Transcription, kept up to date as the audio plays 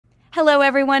Hello,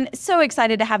 everyone. So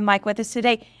excited to have Mike with us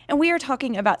today. And we are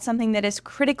talking about something that is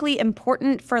critically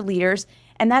important for leaders,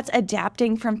 and that's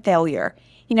adapting from failure.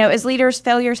 You know, as leaders,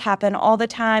 failures happen all the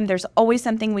time. There's always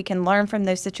something we can learn from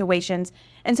those situations.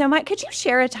 And so, Mike, could you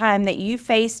share a time that you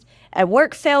faced a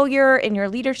work failure in your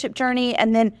leadership journey,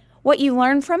 and then what you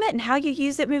learned from it and how you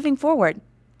use it moving forward?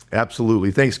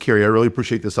 Absolutely. Thanks, Carrie. I really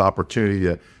appreciate this opportunity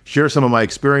to share some of my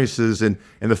experiences and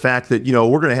the fact that, you know,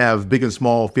 we're going to have big and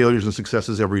small failures and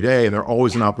successes every day, and they're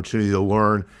always an opportunity to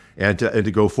learn and to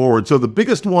go forward. So the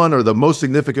biggest one, or the most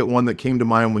significant one that came to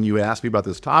mind when you asked me about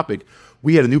this topic,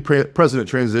 we had a new president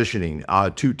transitioning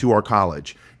to our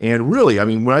college. And really, I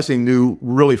mean, when I say new,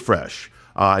 really fresh.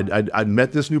 I'd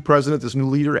met this new president, this new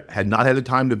leader, had not had a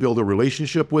time to build a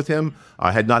relationship with him,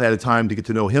 had not had a time to get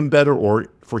to know him better or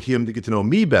for him to get to know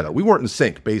me better. We weren't in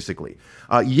sync, basically.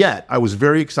 Yet, I was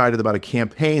very excited about a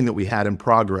campaign that we had in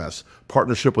progress,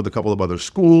 partnership with a couple of other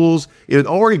schools. It had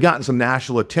already gotten some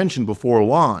national attention before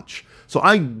launch. So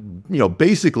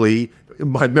basically,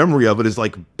 my memory of it is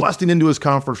like busting into his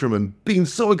conference room and being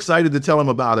so excited to tell him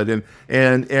about it,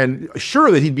 and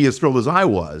sure that he'd be as thrilled as I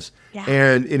was. Yeah.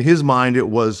 And in his mind, it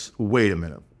was, wait a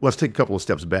minute, let's take a couple of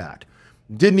steps back.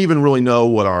 Didn't even really know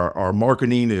what our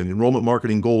marketing and enrollment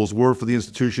marketing goals were for the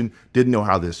institution, didn't know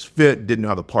how this fit, didn't know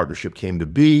how the partnership came to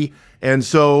be. And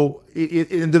so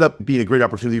it ended up being a great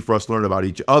opportunity for us to learn about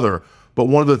each other. But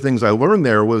one of the things I learned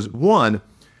there was, one,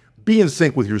 be in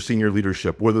sync with your senior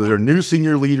leadership, whether they're new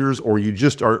senior leaders or you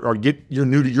just you're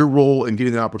new to your role and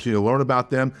getting the opportunity to learn about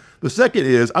them. The second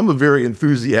is, I'm a very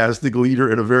enthusiastic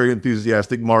leader and a very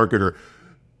enthusiastic marketer.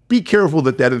 Be careful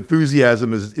that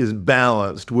enthusiasm is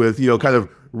balanced with, you know, kind of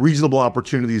reasonable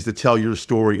opportunities to tell your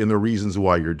story and the reasons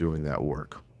why you're doing that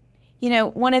work. You know,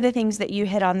 one of the things that you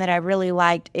hit on that I really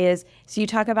liked is, so you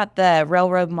talk about the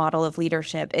railroad model of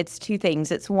leadership. It's two things.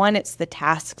 It's one, it's the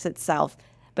tasks itself,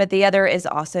 but the other is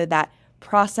also that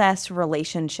process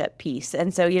relationship piece.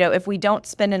 And so, you know, if we don't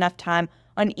spend enough time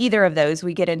on either of those,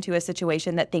 we get into a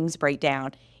situation that things break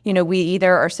down. You know, we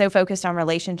either are so focused on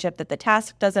relationship that the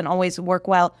task doesn't always work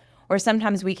well, or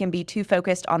sometimes we can be too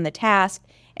focused on the task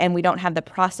and we don't have the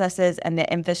processes and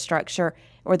the infrastructure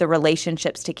or the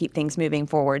relationships to keep things moving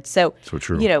forward. So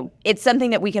true. You know, it's something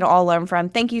that we can all learn from.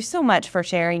 Thank you so much for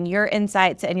sharing your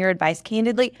insights and your advice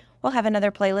candidly. We'll have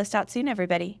another playlist out soon,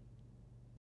 everybody.